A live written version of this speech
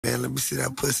Man, let me see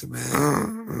that pussy, man.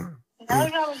 Now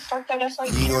you always fucked up. That's all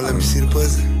you You care gonna about. let me see the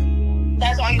pussy?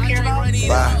 That's all you care about?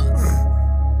 Bye.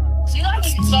 You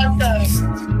always fucked up.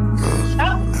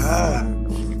 Stop.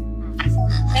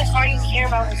 That's all you care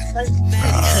about is pussy.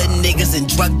 Hood niggas and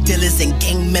drug dealers and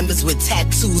gang members with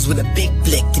tattoos with a big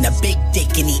blick and a big dick,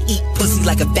 and he eat pussy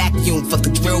like a vacuum. Fuck the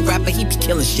drill rapper, he be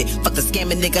killing shit. Fuck the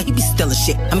scamming nigga, he be stealing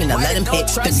shit. I mean, I let him hit,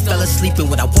 cause he fell asleep, and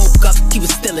when I woke up, he was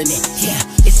still in it. Yeah,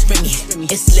 it's springy,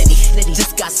 it's litty.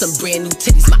 Just got some brand new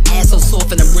titties. My ass so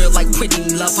soft and I'm real like pretty.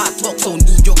 Love hot talk, so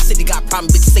New York City got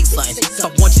problem, bitch, say something. If I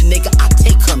want your nigga, I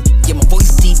take him. Yeah, my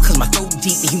voice deep, cause my throat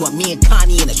deep, and he want me and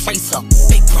Connie in a tracer.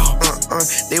 Big bro.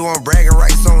 They want bragging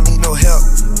rights, don't need no help.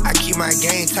 I keep my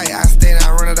game tight, I stand,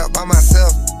 I run it up by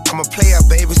myself. I'm a player,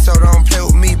 baby, so don't play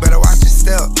with me, better watch your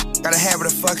step. Got a habit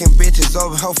of fucking bitches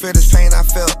over, hope feel this pain I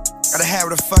felt. Got a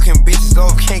habit of fucking bitches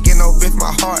over, can't get no bitch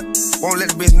my heart. Won't let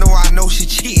the bitch know I know she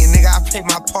cheating, nigga, I play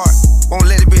my part. Won't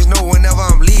let the bitch know whenever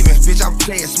I'm leaving, bitch, I'm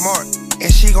playing smart.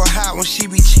 And she gon' hide when she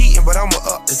be cheating, but I'ma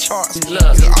up the charts.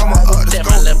 I'ma up the scope. That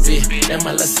my little bitch, that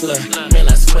my little slut. Man,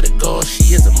 I swear to God,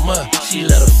 she is a mutt. She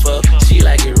let her fuck, she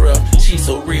like it rough. She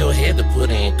so real, had to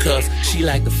put her in cuffs. She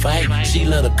like to fight, she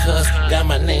love to cuss. Got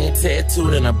my name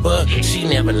tattooed in her butt. She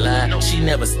never lied, she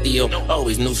never steal.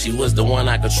 Always knew she was the one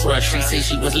I could trust. She said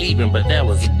she was leaving, but that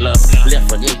was a bluff.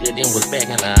 Left a nigga, then was back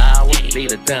in an hour. Laid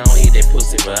her down, ate that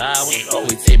pussy for hours.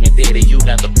 Always tell me, daddy, you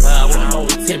got the power.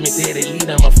 Always tell me, daddy, lead,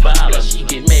 I'm a follower. She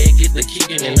get mad, get the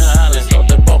kicking and hollering.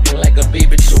 Started walking like a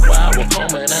baby chihuahua.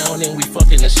 Calm her down and we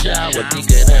fuck in the shower. Dig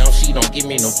her down, she don't give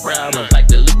me no problems. Like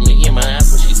to look me in my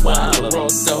eyes when she swallow. Raw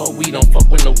dog, we don't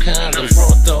fuck with no condoms.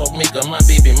 Raw dog, make her my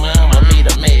baby mama. Made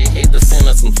her mad, hate to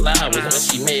send her some flowers. When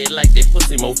she mad like that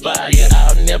pussy more fire.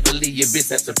 I'll never leave your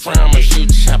bitch, that's a promise. Shoot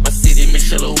Chopper City,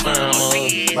 Michelle Obama.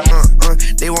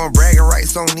 They want bragging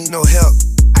rights, don't need no help.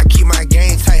 I keep my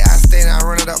game tight, I stand, I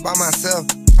run it up by myself.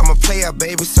 I'm a player,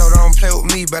 baby, so don't play with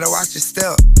me, better watch your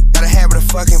step. Got a habit of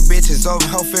fucking bitches over,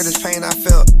 hope feel this pain I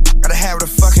felt. Got a habit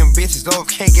of fucking bitches over,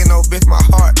 can't get no bitch my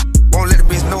heart. Won't let the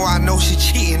bitch know I know she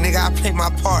cheating, nigga, I play my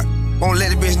part. Won't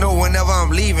let the bitch know whenever I'm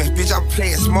leaving, bitch, I'm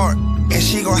playing smart. And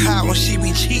she gon' hide when she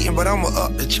be cheating, but I'ma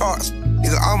up the charts.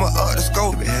 Nigga, I'ma up the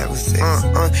scope.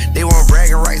 They want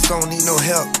bragging rights, don't need no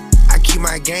help. I keep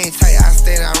my game tight, I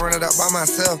stand, I run it up by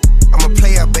myself. I'm a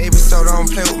player, baby, so don't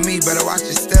play with me, better watch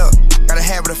your step. Got a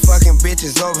habit of fucking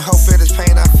bitches over, hope feel this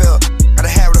pain I felt. Got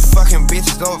a habit of fucking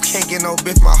bitches over, can't get no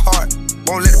bitch my heart.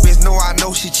 Won't let the bitch know I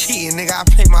know she cheating, nigga, I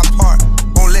play my part.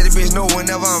 Won't let the bitch know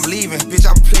whenever I'm leaving, bitch,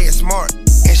 I'm playing smart.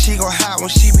 And she gon' hide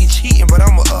when she be cheating, but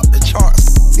I'ma up the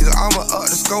charts. Nigga, I'ma up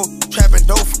the scope, trapping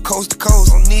dope from coast to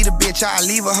coast. Don't need a bitch, I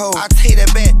leave a hoe. I take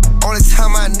that back, only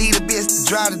time I need a bitch to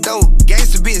drive the dope.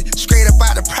 Gangsta bitch, straight up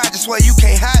out the project, where you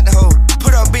can't hide the hoe.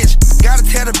 Put up bitch, gotta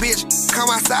tell the bitch,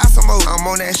 come outside some more. I'm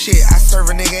on that shit, I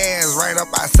serve a nigga ass right up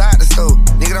outside the stove.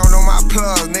 Nigga don't know my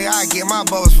plugs, nigga, I get my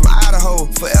bubbles from Idaho.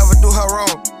 Forever do her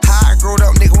wrong, how I growed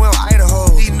up, nigga, we on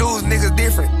Idaho. These news niggas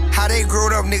different, how they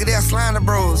growed up, nigga, they're slime the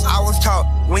bros. I was taught,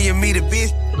 when you meet a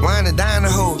bitch, wine to dine the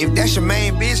hoe. If that's your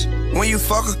main bitch, when you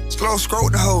fuck her, slow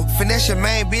scrote the hoe. Finesse your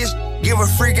main bitch, give her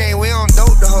free game, we don't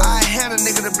dope the hoe. I hand a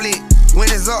nigga the blick, when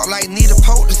it's up like need a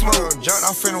poke to smoke. Jumped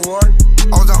off in the water,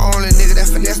 I was the only nigga that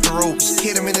finessed the ropes.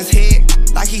 Hit him in his head,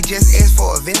 like he just asked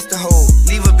for a Vince to hold.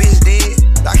 Leave a bitch dead,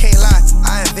 I can't lie,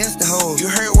 I invest the hoe.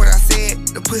 You heard what I said,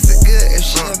 the pussy good if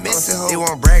she a messy hoe. They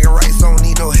want bragging rights, don't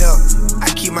need no help. I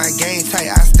keep my game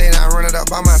tight, I stand, I run it up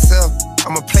by myself.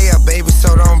 I'm a player, baby,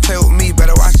 so don't play with me,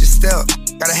 better watch your step.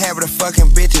 Got a habit of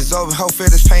fucking bitches over, hope feel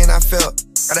this pain I felt.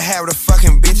 Got a habit of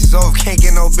fucking bitches over, can't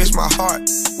get no bitch my heart.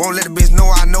 Won't let the bitch know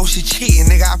I know she cheating,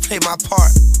 nigga, I play my part.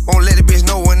 Won't let the bitch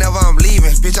know whenever I'm leaving,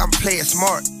 bitch, I'm playing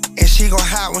smart. And she gon'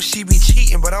 hide when she be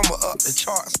cheating, but I'ma up the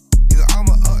charts. Nigga,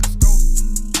 I'ma up